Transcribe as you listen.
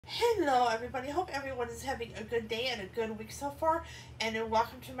Hello everybody, hope everyone is having a good day and a good week so far, and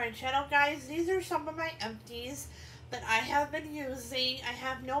welcome to my channel, guys. These are some of my empties that I have been using. I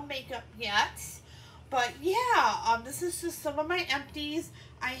have no makeup yet, but yeah, this is just some of my empties.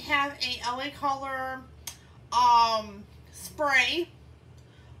 I have a LA Color spray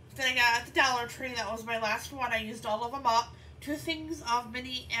that I got at the Dollar Tree. That was my last one. I used all of them up. 2 things of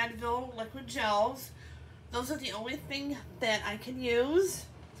mini Advil liquid gels. Those are the only thing that I can use.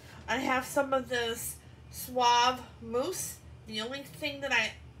 I have some of this Suave Mousse. The only thing that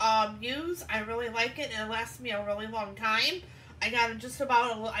I use, I really like it, and it lasts me a really long time. I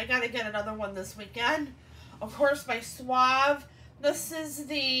gotta get another one this weekend. Of course, my Suave. This is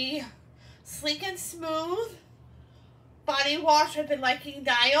the Sleek and Smooth body wash. I've been liking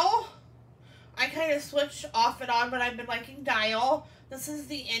Dial. I kind of switch off and on, but I've been liking Dial. This is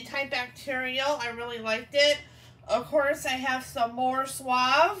the antibacterial. I really liked it. Of course, I have some more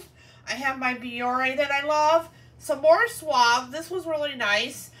Suave. I have my Biore that I love. Some more Suave. This was really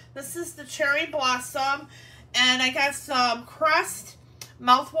nice. This is the Cherry Blossom. And I got some Crest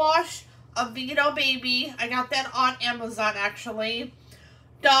mouthwash, Aveeno Baby. I got that on Amazon, actually.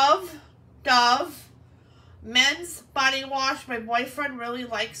 Dove men's body wash. My boyfriend really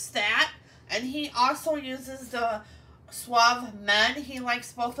likes that. And he also uses the Suave Men. He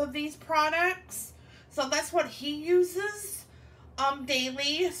likes both of these products. So that's what he uses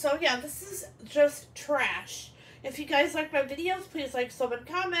daily. So yeah, this is just trash. If you guys like my videos, please like, sub, and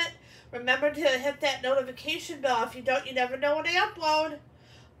comment. Remember to hit that notification bell. If you don't, you never know when I upload.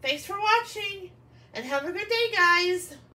 Thanks for watching, and have a good day, guys.